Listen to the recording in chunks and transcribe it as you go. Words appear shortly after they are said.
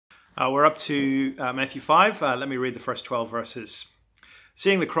We're up to Matthew 5. Let me read the first 12 verses.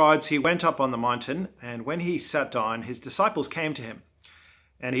 Seeing the crowds, he went up on the mountain, and when he sat down, his disciples came to him.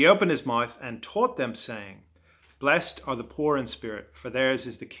 And he opened his mouth and taught them, saying, Blessed are the poor in spirit, for theirs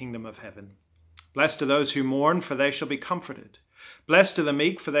is the kingdom of heaven. Blessed are those who mourn, for they shall be comforted. Blessed are the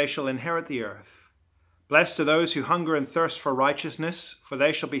meek, for they shall inherit the earth. Blessed are those who hunger and thirst for righteousness, for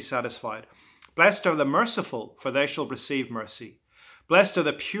they shall be satisfied. Blessed are the merciful, for they shall receive mercy. Blessed are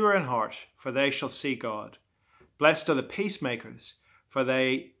the pure in heart, for they shall see God. Blessed are the peacemakers, for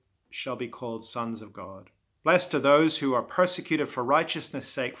they shall be called sons of God. Blessed are those who are persecuted for righteousness'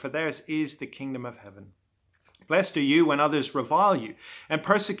 sake, for theirs is the kingdom of heaven. Blessed are you when others revile you and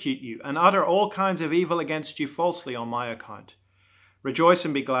persecute you and utter all kinds of evil against you falsely on my account. Rejoice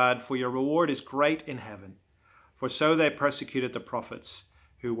and be glad, for your reward is great in heaven. For so they persecuted the prophets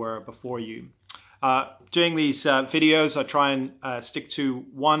who were before you. Doing these videos, I try and stick to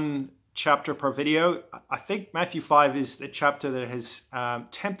one chapter per video. I think Matthew 5 is the chapter that has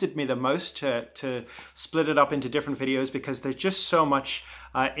tempted me the most to split it up into different videos, because there's just so much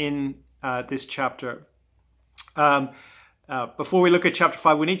in this chapter. Before we look at chapter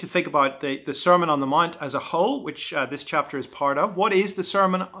 5, we need to think about the Sermon on the Mount as a whole, which this chapter is part of. What is the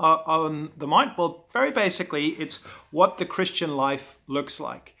Sermon on the Mount? Well, very basically, it's what the Christian life looks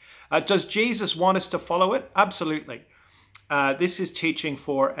like. Does Jesus want us to follow it? Absolutely. This is teaching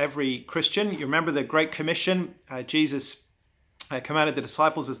for every Christian. You remember the Great Commission. Jesus commanded the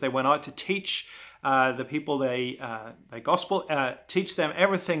disciples as they went out to teach the people the gospel. Teach them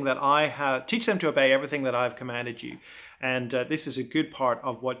everything that I have. Teach them to obey everything that I have commanded you. And this is a good part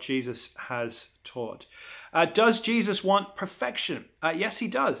of what Jesus has taught. Does Jesus want perfection? Yes, he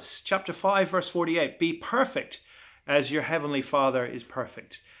does. Chapter 5, verse 48. Be perfect as your heavenly Father is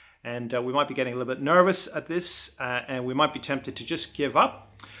perfect. And we might be getting a little bit nervous at this, and we might be tempted to just give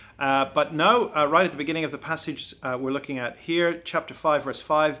up. But no, right at the beginning of the passage we're looking at here, chapter 5, verse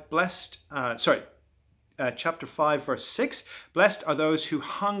 5, chapter 5, verse 6, blessed are those who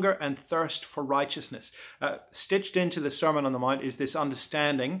hunger and thirst for righteousness. Stitched into the Sermon on the Mount is this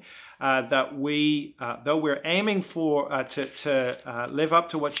understanding that we, though we're aiming for to live up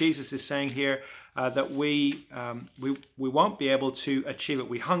to what Jesus is saying here, that we won't be able to achieve it.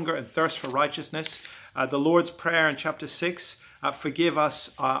 We hunger and thirst for righteousness. The Lord's Prayer in chapter 6, forgive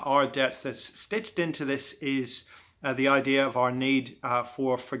us our debts. That's stitched into this is the idea of our need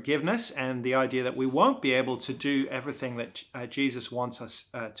for forgiveness, and the idea that we won't be able to do everything that Jesus wants us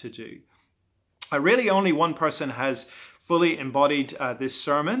to do. Really only one person has fully embodied this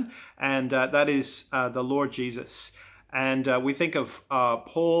sermon, and that is the Lord Jesus. And we think of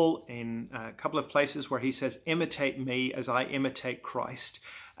Paul in a couple of places where he says, imitate me as I imitate Christ.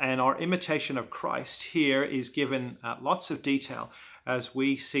 And our imitation of Christ here is given lots of detail as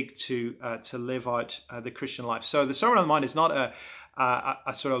we seek to live out the Christian life. So the Sermon on the Mount is not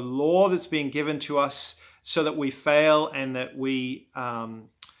a sort of law that's being given to us so that we fail and that we kind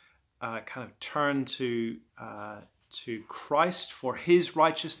of turn to Christ for his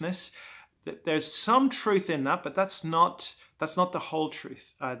righteousness. There's some truth in that, but that's not the whole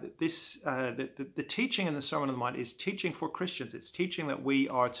truth. The teaching in the Sermon on the Mount is teaching for Christians. It's teaching that we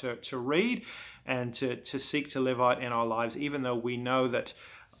are to read and to seek to live out in our lives, even though we know that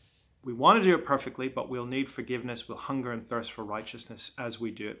we want to do it perfectly, but we'll need forgiveness, we'll hunger and thirst for righteousness as we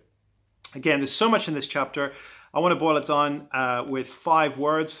do it. Again, there's so much in this chapter. I want to boil it down with 5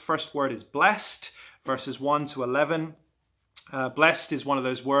 words. The first word is blessed, verses 1 to 11. Blessed is one of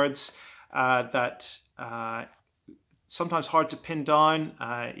those words that sometimes hard to pin down.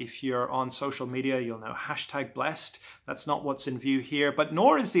 If you're on social media, you'll know #blessed. That's not what's in view here, but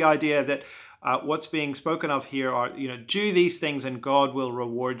nor is the idea that what's being spoken of here are, do these things and God will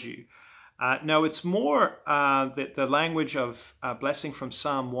reward you. No, it's more the language of blessing from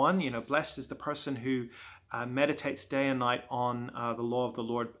Psalm 1. Blessed is the person who meditates day and night on the law of the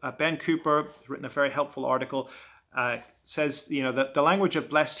Lord. Ben Cooper has written a very helpful article, says, that the language of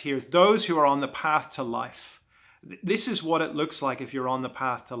blessed here is those who are on the path to life. This is what it looks like if you're on the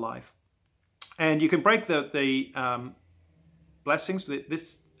path to life. And you can break the blessings.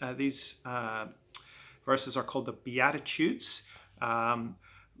 These verses are called the Beatitudes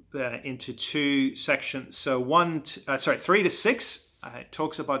into 2 sections. So 3 to 6 it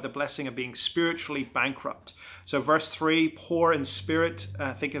talks about the blessing of being spiritually bankrupt. So verse 3, poor in spirit.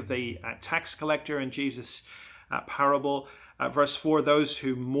 Think of the tax collector in Jesus' parable. Verse 4, those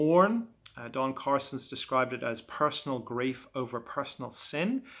who mourn. Don Carson's described it as personal grief over personal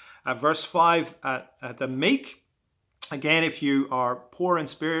sin. Verse 5, the meek. Again, if you are poor in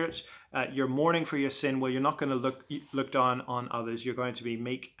spirit, you're mourning for your sin, well, you're not going to look down on others. You're going to be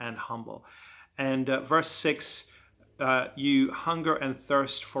meek and humble. And verse 6, you hunger and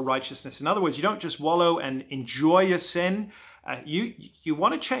thirst for righteousness. In other words, you don't just wallow and enjoy your sin. You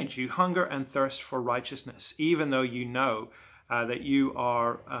want to change. You hunger and thirst for righteousness, even though you know that you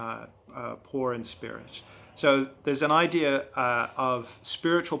are poor in spirit. So there's an idea of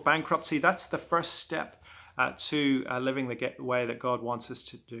spiritual bankruptcy. That's the first step to living the way that God wants us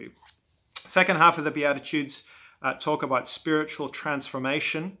to do. Second half of the Beatitudes talk about spiritual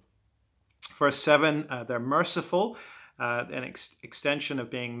transformation. Verse 7, they're merciful, an extension of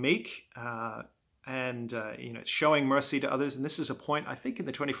being meek, and showing mercy to others. And this is a point, I think, in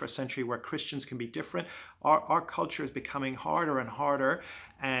the 21st century where Christians can be different. Our culture is becoming harder and harder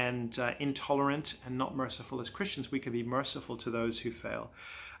and intolerant and not merciful. As Christians, we can be merciful to those who fail.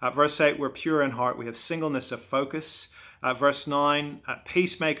 Verse 8, we're pure in heart. We have singleness of focus. Verse 9,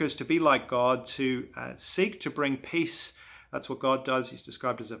 peacemakers, to be like God, to seek to bring peace. That's what God does. He's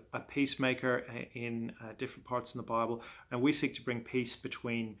described as a peacemaker in different parts in the Bible. And we seek to bring peace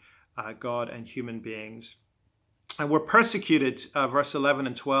between God and human beings. And we're persecuted, verse 11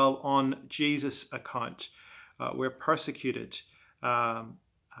 and 12, on Jesus' account. We're persecuted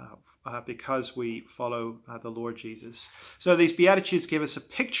because we follow the Lord Jesus. So these Beatitudes give us a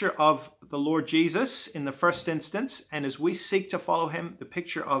picture of the Lord Jesus in the first instance, and as we seek to follow him, the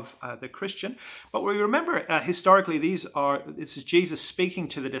picture of the Christian. But we remember historically this is Jesus speaking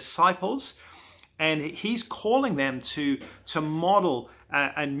to the disciples, and he's calling them to model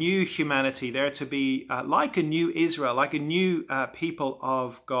a new humanity. They're to be like a new Israel, like a new people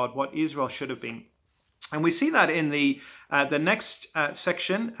of God, what Israel should have been. And we see that in the next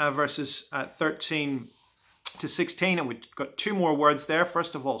section, verses 13 to 16, and we've got two more words there.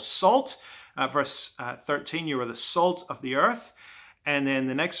 First of all, salt, verse 13, you are the salt of the earth. And then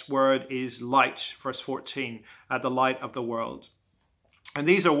the next word is light, verse 14, the light of the world. And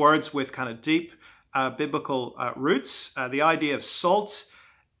these are words with kind of deep biblical roots. The idea of salt,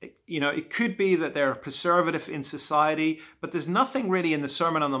 it could be that they're a preservative in society, but there's nothing really in the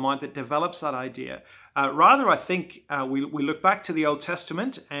Sermon on the Mount that develops that idea. Rather, I think we look back to the Old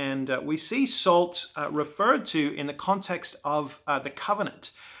Testament and we see salt referred to in the context of the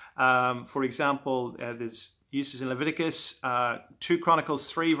covenant. For example, there's uses in Leviticus, 2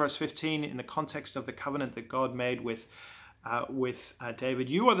 Chronicles 3 verse 15 in the context of the covenant that God made with David.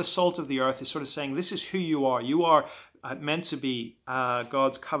 You are the salt of the earth is sort of saying this is who you are. You are meant to be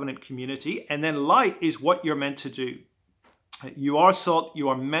God's covenant community. And then light is what you're meant to do. You are salt. You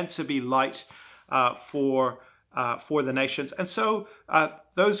are meant to be light for the nations. And so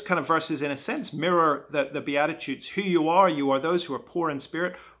those kind of verses, in a sense, mirror the Beatitudes. Who you are those who are poor in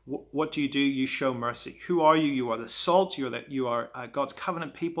spirit. What do? You show mercy. Who are you? You are the salt. You are God's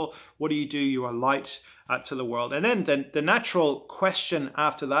covenant people. What do? You are light to the world. And then the natural question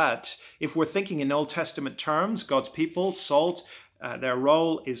after that, if we're thinking in Old Testament terms, God's people, salt, their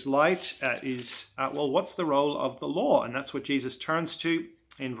role is light, what's the role of the law? And that's what Jesus turns to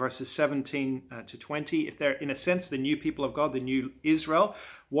in verses 17 to 20. If they're, in a sense, the new people of God, the new Israel,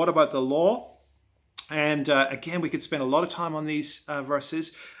 what about the law? And again, we could spend a lot of time on these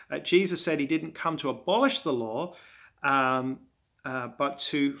verses. Jesus said he didn't come to abolish the law, but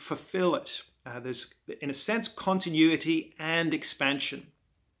to fulfill it. There's, in a sense, continuity and expansion.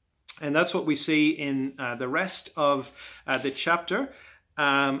 And that's what we see in the rest of the chapter.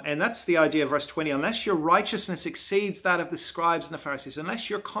 And that's the idea of verse 20. Unless your righteousness exceeds that of the scribes and the Pharisees, unless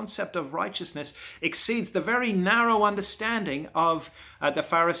your concept of righteousness exceeds the very narrow understanding of the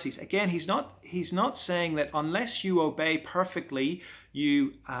Pharisees. Again, he's not saying that unless you obey perfectly,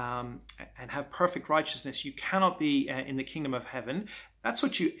 you and have perfect righteousness, you cannot be in the kingdom of heaven. That's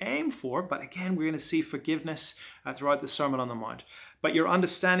what you aim for. But again, we're going to see forgiveness throughout the Sermon on the Mount. But your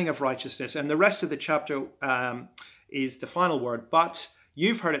understanding of righteousness, and the rest of the chapter is the final word. But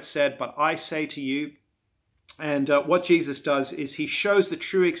you've heard it said, but I say to you. And what Jesus does is he shows the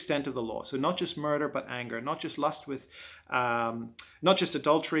true extent of the law. So not just murder, but anger. Not just lust with, not just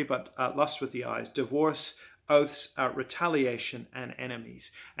adultery, but lust with the eyes. Divorce, oaths, retaliation, and enemies.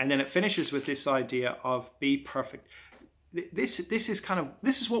 And then it finishes with this idea of be perfect. This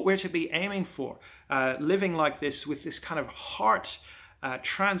is what we're to be aiming for, living like this with this kind of heart,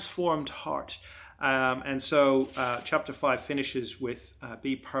 transformed heart. And so chapter 5 finishes with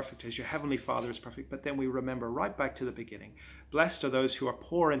be perfect as your heavenly Father is perfect. But then we remember right back to the beginning. Blessed are those who are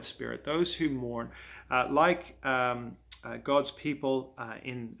poor in spirit, those who mourn. God's people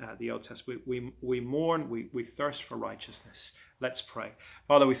in the Old Testament, we mourn, we thirst for righteousness. Let's pray.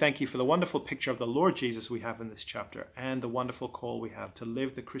 Father, we thank you for the wonderful picture of the Lord Jesus we have in this chapter and the wonderful call we have to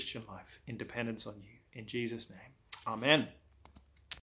live the Christian life in dependence on you. In Jesus' name, amen.